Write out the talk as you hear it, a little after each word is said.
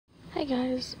Hi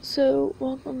guys, so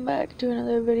welcome back to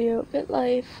another video of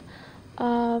Bitlife.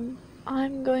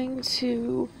 I'm going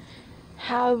to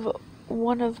have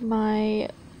one of my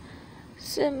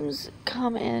Sims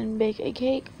come and bake a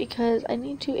cake because I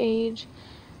need to age,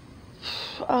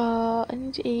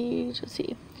 let's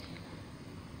see,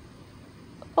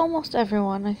 almost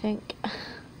everyone, I think.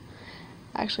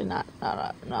 Actually not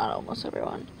almost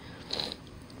everyone.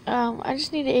 I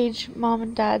just need to age Mom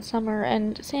and Dad, Summer,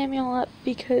 and Samuel up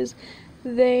because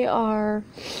they are,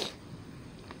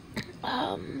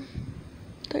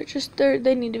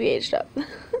 they need to be aged up.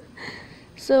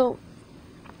 So,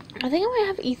 I think I might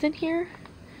have Ethan here,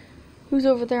 who's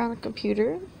over there on the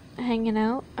computer, hanging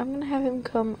out. I'm gonna have him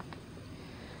come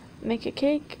make a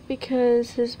cake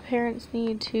because his parents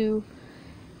need to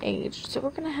age. So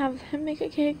we're gonna have him make a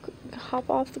cake, hop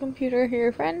off the computer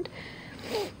here, friend.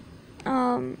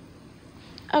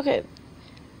 Okay,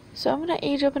 so I'm gonna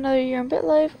age up another year in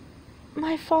Bitlife.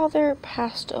 My father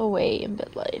passed away in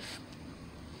Bitlife.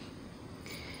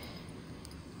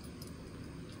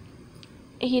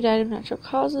 He died of natural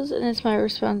causes, and it's my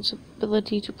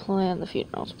responsibility to plan the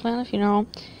funeral.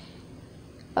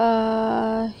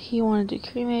 He wanted to be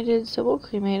cremated, so we'll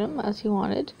cremate him as he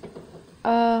wanted.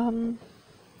 I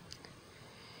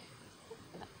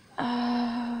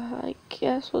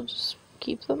guess we'll just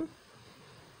keep them.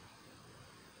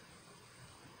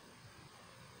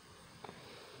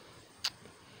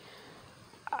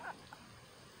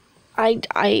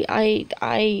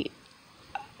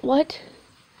 What?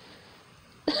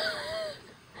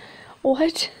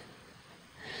 What?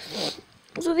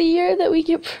 So the year that we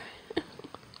get,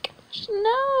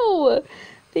 no!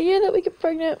 The year that we get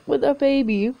pregnant with a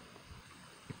baby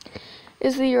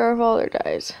is the year our father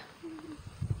dies.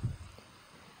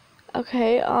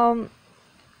 Okay, our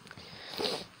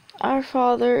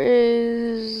father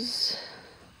is,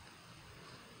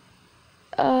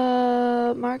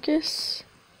 Marcus.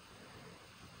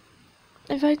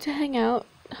 Invite to hang out.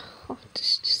 Oh,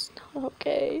 it's just not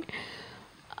okay.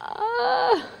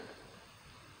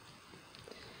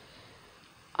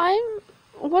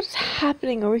 What is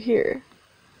happening over here?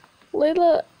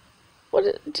 Layla,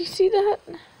 do you see that?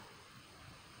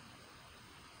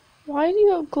 Why do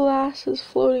you have glasses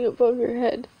floating above your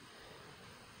head?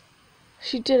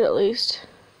 She did, at least.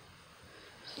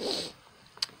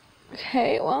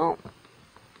 Okay, well.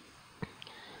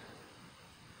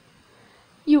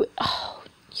 You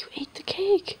ate the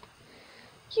cake.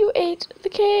 You ate the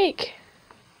cake.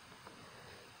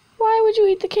 Why would you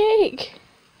eat the cake?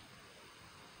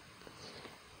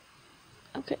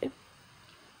 Okay.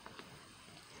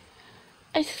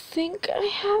 I think I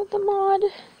have the mod.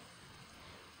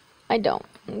 I don't.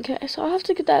 Okay, so I'll have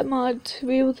to get that mod to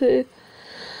be able to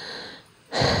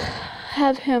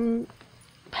have him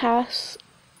pass.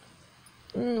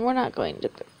 We're not going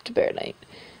to Bear Night.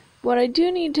 What I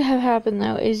do need to have happen,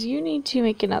 though, is you need to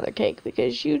make another cake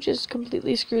because you just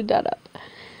completely screwed that up.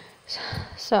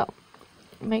 So,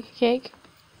 make a cake.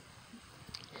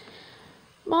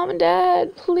 Mom and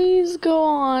Dad, please go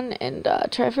on and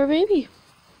try for a baby.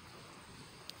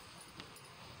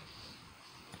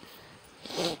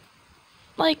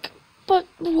 Like, but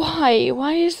why?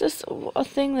 Why is this a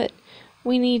thing that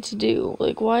we need to do?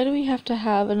 Like, why do we have to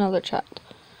have another child?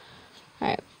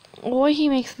 Alright, while he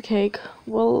makes the cake,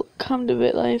 we'll come to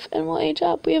Bitlife and we'll age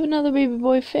up. We have another baby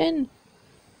boy, Finn.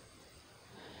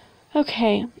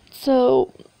 Okay,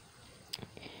 so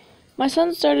my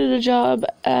son started a job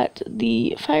at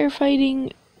the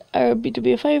firefighting, to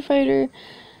be a firefighter.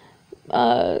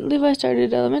 Levi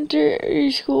started elementary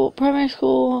school, primary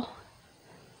school,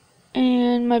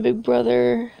 and my big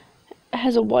brother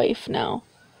has a wife now.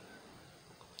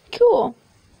 Cool.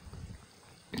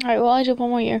 Alright, well, I age up one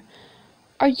more year.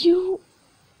 Are you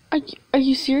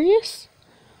serious?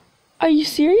 Are you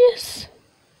serious?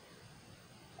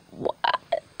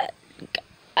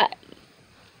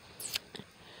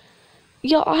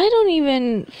 Yo, I don't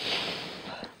even,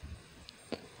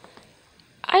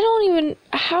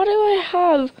 how do I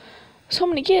have so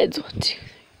many kids? 1, 2,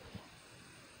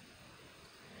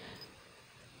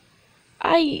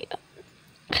 3.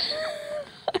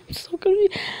 I'm so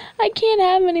confused. I can't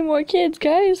have any more kids,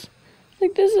 guys.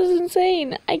 Like, this is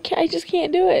insane. I just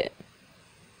can't do it.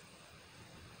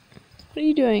 What are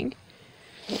you doing?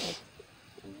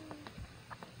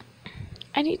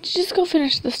 I need to just go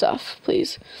finish the stuff,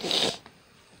 please.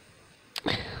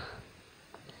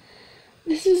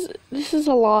 This is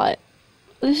a lot.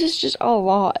 This is just a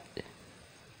lot.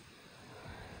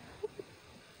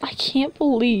 I can't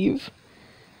believe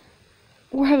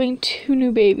we're having 2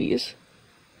 new babies.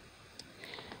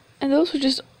 And those were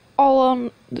just all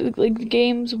on like the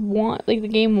game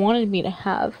wanted me to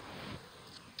have.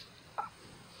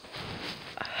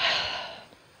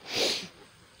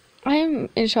 I'm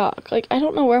in shock. Like, I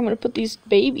don't know where I'm gonna put these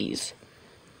babies.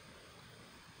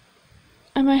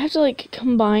 I might have to like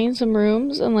combine some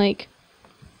rooms and like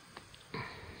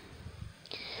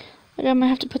I might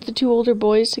have to put the two older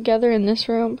boys together in this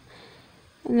room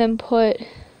and then put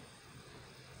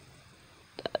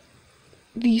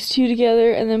these two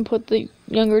together and then put the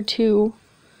younger two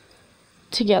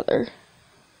together.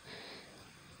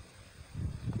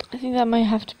 I think that might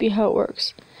have to be how it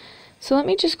works. So let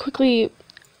me just quickly,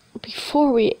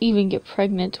 before we even get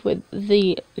pregnant with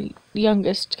the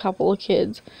youngest couple of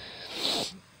kids.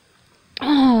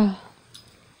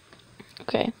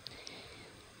 Okay.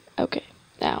 Okay.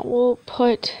 Now we'll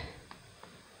put,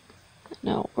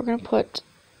 no, we're gonna put,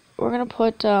 boy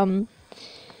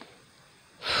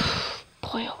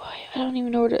oh boy, I don't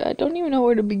even know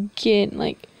where to begin,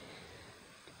 like,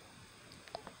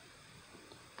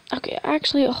 okay,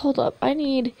 actually, hold up, I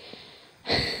need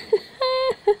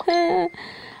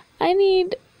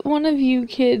one of you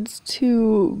kids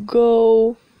to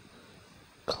go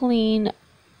clean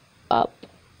up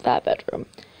that bedroom.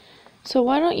 So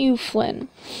why don't you, Flynn?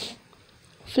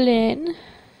 It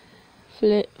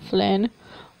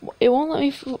won't let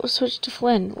me switch to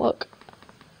Flynn. Look.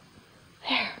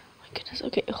 There. My goodness.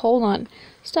 Okay, hold on.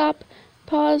 Stop.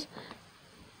 Pause.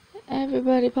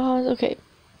 Everybody pause. Okay.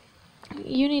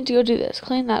 You need to go do this.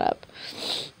 Clean that up.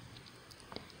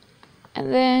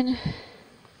 And then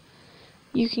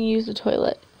you can use the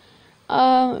toilet.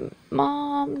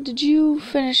 Mom, did you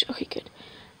finish? Okay, good.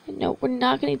 No, we're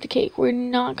not gonna eat the cake. We're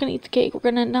not gonna eat the cake. We're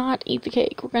gonna not eat the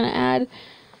cake. We're gonna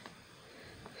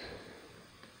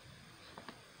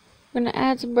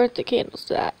add some birthday candles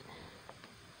to that.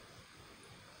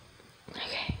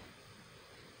 Okay.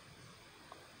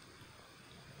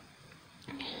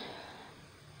 I'm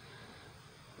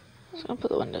just gonna put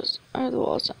the windows or the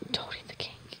walls down. Don't eat the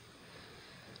cake.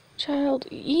 Child,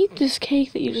 eat this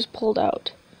cake that you just pulled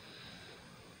out.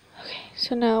 Okay,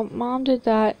 so now Mom did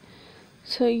that.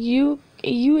 So you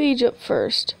age up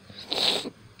first.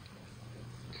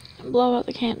 Blow out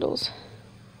the candles.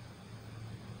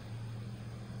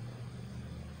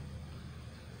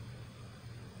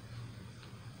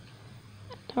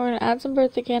 Now we're gonna add some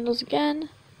birthday candles again.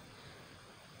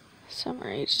 Some are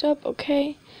aged up,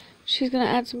 okay. She's gonna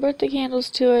add some birthday candles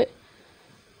to it.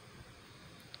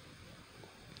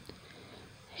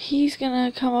 He's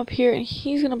gonna come up here and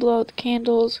he's gonna blow out the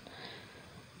candles.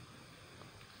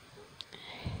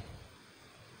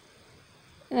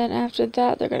 And then after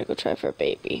that, they're gonna go try for a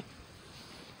baby.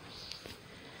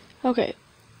 Okay.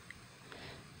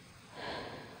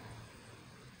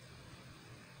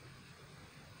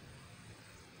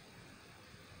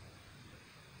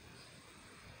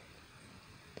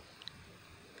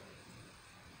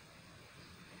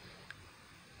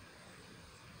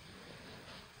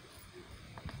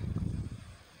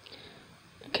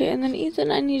 Okay, and then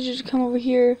Ethan, I need you to come over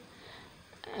here.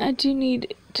 I do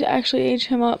need to actually age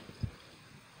him up.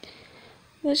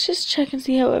 Let's just check and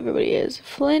see how everybody is.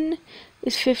 Flynn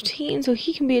is 15, so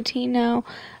he can be a teen now.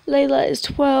 Layla is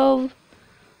 12.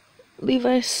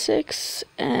 Levi is 6.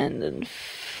 And then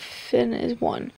Finn is 1.